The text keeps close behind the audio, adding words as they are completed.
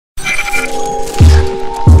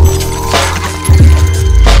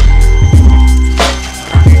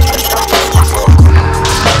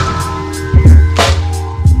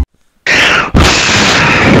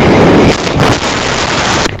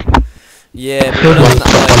Yeah, blow on that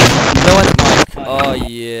mic. Blow on that mic. Oh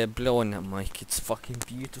yeah, blow on that mic. It's fucking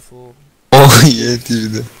beautiful. Oh yeah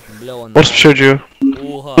dude. Blow on Orospu that. çocuğu.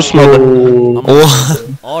 Oha. Susmadı. Oha.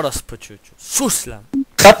 Orospu çocuğu. Sus lan.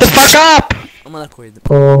 Shut the fuck up! Amına koydum.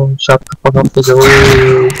 Oh, shut the fuck up dedi.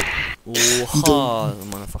 Oha.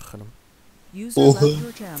 Amına fakırım. User left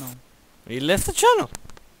your channel. He left the channel.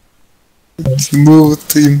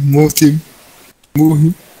 Move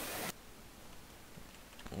him.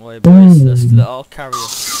 Vay boys, let's let all carry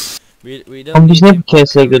us. We don't Ama biz need ne bir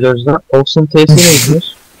TS'ye geliyoruz lan? Olsun TS'ye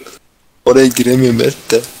gidiyoruz. Oraya giremiyorum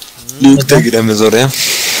Mert de. Luke da giremez oraya.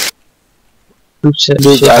 Türkçe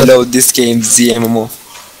Luke I love this game the MMO.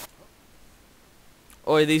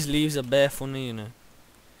 Oh, these leaves are bare funny, you know.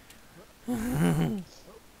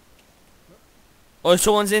 Oh,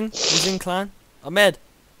 someone's in. Who's in clan? Ahmed.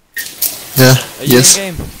 Yeah, Are you yes. in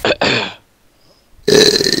game?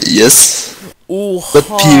 Yes. Oha. But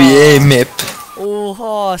PvA map.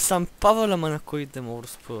 Oha, sen Pavel'a amına koydum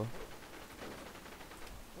orospu.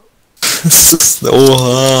 Sus.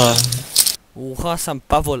 Oha. Oha, sen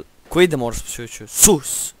Pavel koydum orospu çocuğu.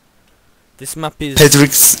 Sus. This map is...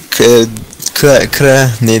 Patrick's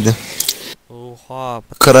neydi? Oha.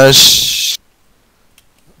 Crash.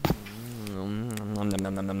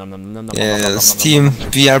 Steam.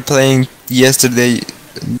 We are playing yesterday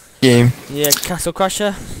game. Yeah, Castle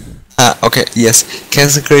Crasher. Ah, okay, yes.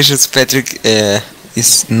 Castle Crashers Patrick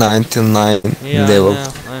is 9 till 9 Yeah, level.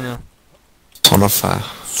 I know. Son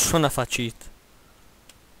Son of a cheat.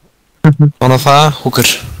 of a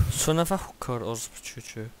hooker. Son of a hooker orospu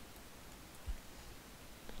çocuğu.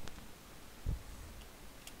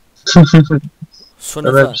 Son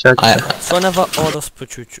of Evet a... bir şey Aynen. Son of a orospu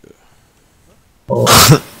çocuğu. Oh.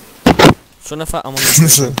 Son of a amına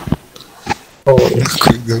koydum.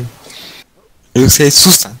 Koydum. Yoksa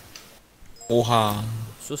sus lan. Oha.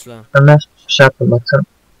 Sus lan. Ömer bir şey yaptım baksana.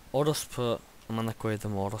 Orospu amına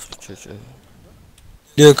koydum orospu çocuğu.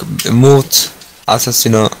 Look, mute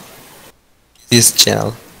Assassino this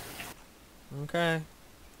channel. Okay.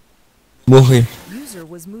 Move him. User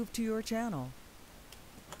was moved to your channel.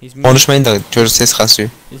 He's mute. Konuşmayın da çocuk ses kasıyor.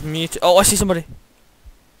 He's mute. Oh, I see somebody.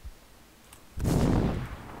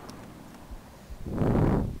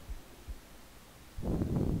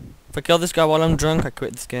 If I kill this guy while I'm drunk, I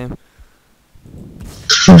quit this game.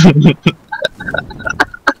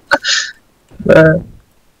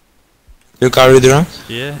 Look, are you drunk?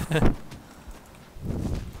 Yeah.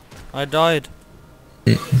 I died.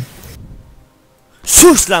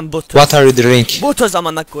 Sus lan botu. What are you drink? Botu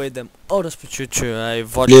zamana koydum. Orospu çocuğu. Ay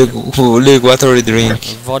vodka. Look, what are you drink?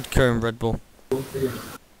 Vodka and Red Bull.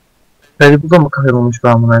 Red Bull'da mı kahve olmuş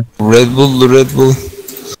ben buna? Red Bull.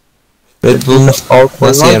 Red Bull. Alkol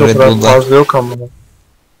Nasıl var yani da o Red kadar Bull'da? fazla yok ama.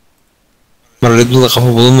 Ama Red Bull'da kafa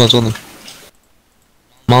bulunmaz oğlum.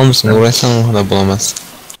 Mal mısın? Uğraşsan o kadar bulamaz.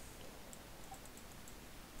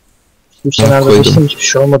 Bu senaryoda koydum. geçtim hiçbir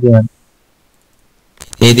şey olmadı yani.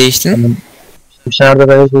 Neyi değiştin? Bu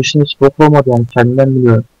senaryoda geçtim hiç bok olmadı yani kendimden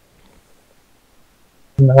biliyorum.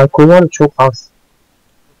 Yani alkol var da çok az.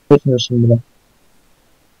 Etmiyorsun bile.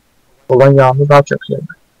 Olan yağını daha çok seviyorum.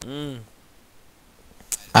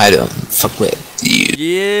 I don't fuck with you.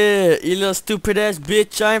 Yeah, you little stupid ass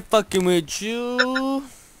bitch, I ain't fucking with you.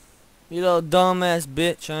 You little dumb ass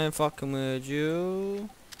bitch, I ain't fucking with you.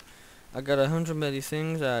 I got 100 million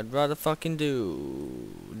things I'd rather fucking do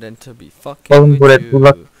than to be fucking Oğlum with bu Red you.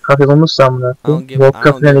 Bull'la kahve olmuşsa amına. I don't give a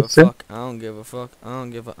Vodka falan içse fuck, I don't give a fuck, I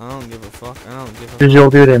don't give a fuck, I don't give a düz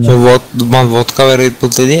yolda yürüyemem. So vodka ve Red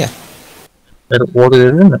Bull dedi ya. Orada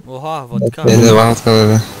yürüdün mü? Oha, vodka. Ben de vodka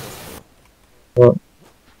dedi.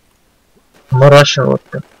 Ama Russian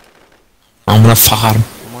vodka. Amına fakarım.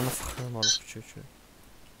 Aman fakırım orospu çocuğu.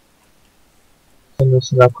 Sen de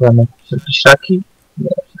silah kullanmak. Şaki.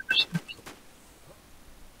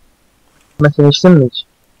 Mesela içtin mi hiç?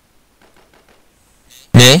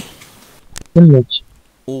 Ne? İçtin mi hiç?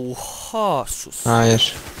 Oha, sus.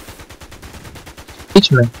 Hayır.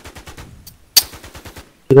 Hiç mi?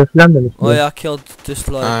 Bira falan demiş. Oh yeah, I killed this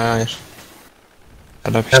bloke. Hayır.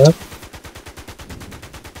 Arap Evet. işte.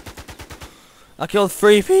 I killed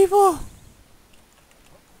 3 people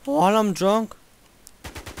while I'm drunk.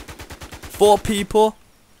 4 people.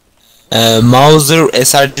 Mauser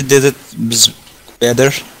SRG did it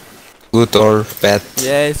better. Good or bad?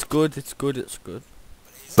 Yeah, it's good, it's good, it's good.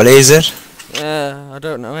 Blazer? Yeah, I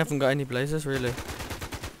don't know, I haven't got any blazers really.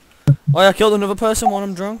 Oh yeah, I killed another person while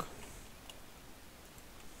I'm drunk.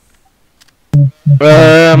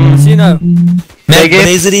 Casino. They gave-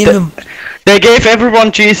 Blazer iyi mi? They gave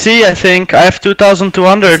everyone GC, I think. I have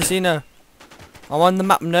 2200. Casino. I'm on the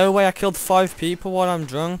map nowhere, I killed 5 people while I'm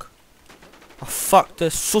drunk. Oh, fuck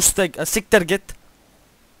this. Sustek. Siktir git.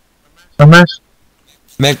 Ömer.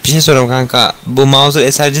 Mert bir şey soruyorum kanka. Bu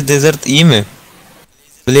Mauser SRC Desert iyi mi?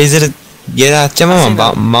 Blazer'ı geri atacağım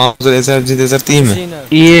ama Mauser SRC Desert iyi mi? Casino.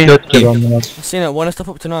 Yeah. Göt gibi amına. Casino, wanna stop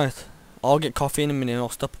up tonight? I'll get coffee in a minute and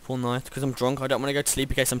I'll stop up all night because I'm drunk. I don't want to go to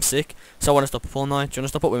sleep in case I'm sick. So I want to stop up all night. Do you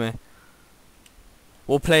want to stop up with me?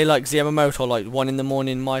 We'll play like the MMO till like 1 in the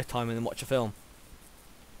morning my time and then watch a film.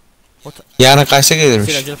 Yarın kaçta Casino, do gelirmiş?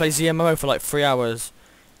 you want to play ZMMO for like 3 hours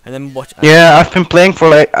and then watch? Yeah, I've been playing for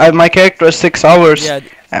like my character is 6 hours. Yeah.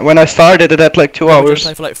 And when I started it at like 2 We'll hours.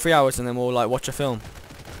 play for like 3 hours and then we'll like watch a film.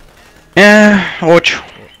 Yeah, watch.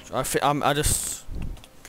 I just